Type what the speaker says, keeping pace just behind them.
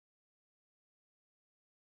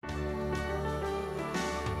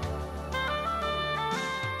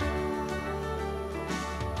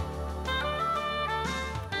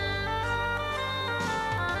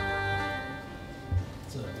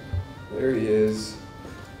There he is.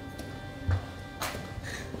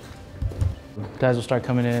 Guys will start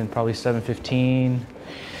coming in probably 7:15.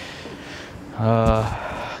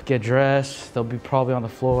 Get dressed. They'll be probably on the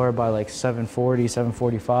floor by like 7:40,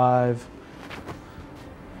 7:45.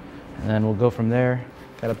 And then we'll go from there.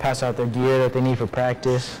 Gotta pass out their gear that they need for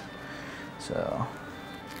practice. So,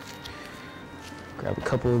 grab a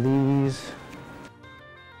couple of these.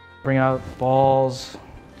 Bring out balls.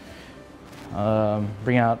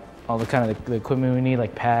 Bring out all the kind of the equipment we need,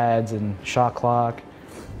 like pads and shot clock.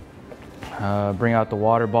 Bring out the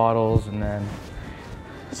water bottles, and then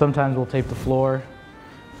sometimes we'll tape the floor.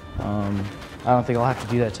 I don't think I'll have to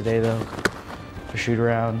do that today though, for shoot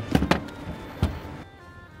around.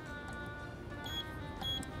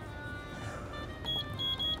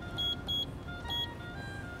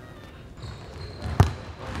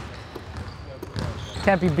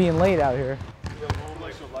 Can't be being late out here.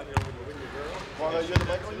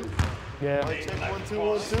 Yeah. Check 1 2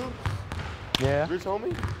 1 2. Yeah. Rich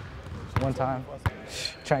homie. One time.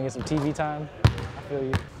 Trying to get some TV time. I feel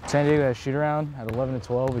you. San Diego has shoot around at 11 to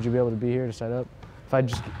 12. Would you be able to be here to set up? If I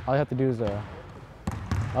just, all you have to do is,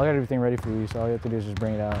 I'll get everything ready for you, so all you have to do is just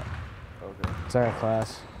bring it out. Okay. It's our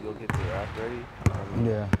class. You'll get the rack ready?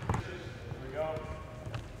 Yeah.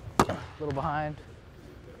 A little behind.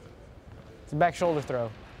 It's a back shoulder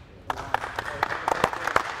throw.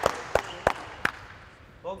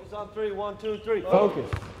 Focus on 3, 1 2 3. Focus.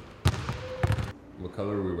 What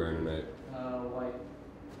color are we wearing tonight? White.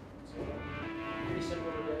 Pretty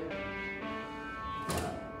similar today.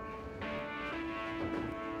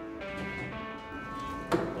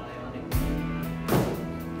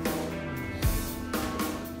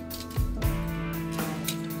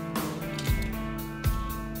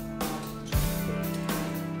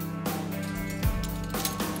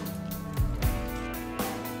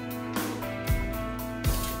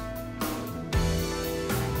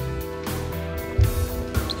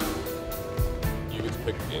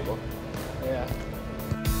 Pick a game up. Yeah.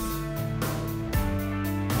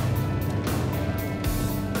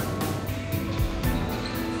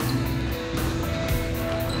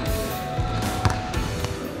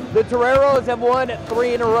 The Toreros have won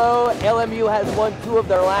 3 in a row. LMU has won 2 of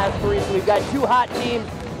their last 3. So we've got 2 hot teams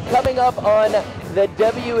coming up on the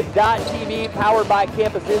W.TV powered by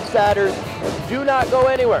Campus Insiders. Do not go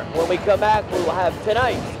anywhere. When we come back, we will have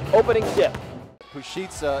tonight's opening tip.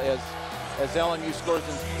 Pushitsa as LMU scores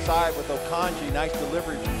inside with Okanji. Nice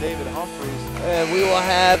delivery from David Humphreys. And we will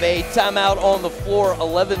have a timeout on the floor.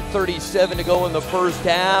 11:37 to go in the first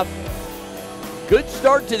half. Good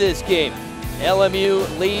start to this game. LMU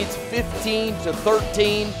leads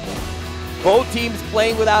 15-13. Both teams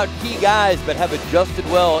playing without key guys, but have adjusted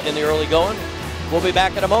well in the early going. We'll be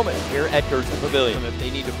back in a moment here at Gerson Pavilion. If they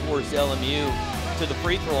need to force LMU to the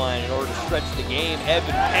free throw line in order to stretch the game,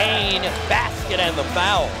 Evan Payne, basket and the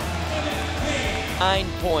foul. 9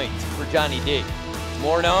 points for Johnny D.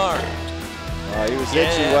 Mornar. He was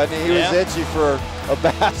itchy, wasn't he? He was itchy for a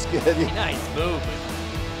basket. Nice move.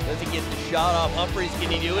 Doesn't get the shot off. Humphreys,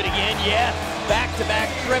 can he do it again? Yes. Back-to-back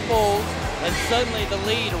triples. And suddenly the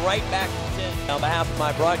lead right back to 10. On behalf of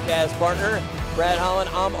my broadcast partner, Brad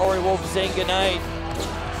Holland, I'm Ari Wolf saying goodnight.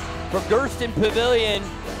 From Gerson Pavilion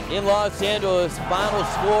in Los Angeles, final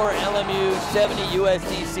score LMU 70,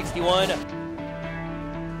 USD 61.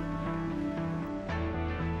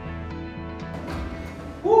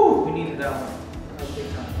 Woo! We needed that one. That was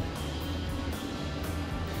big time.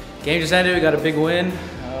 Game just ended. We got a big win.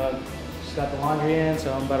 Just got the laundry in,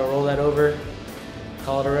 so I'm about to roll that over.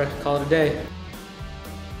 Call it a day.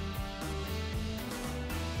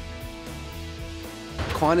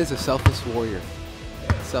 Quan is a selfless warrior.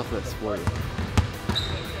 Selfless warrior.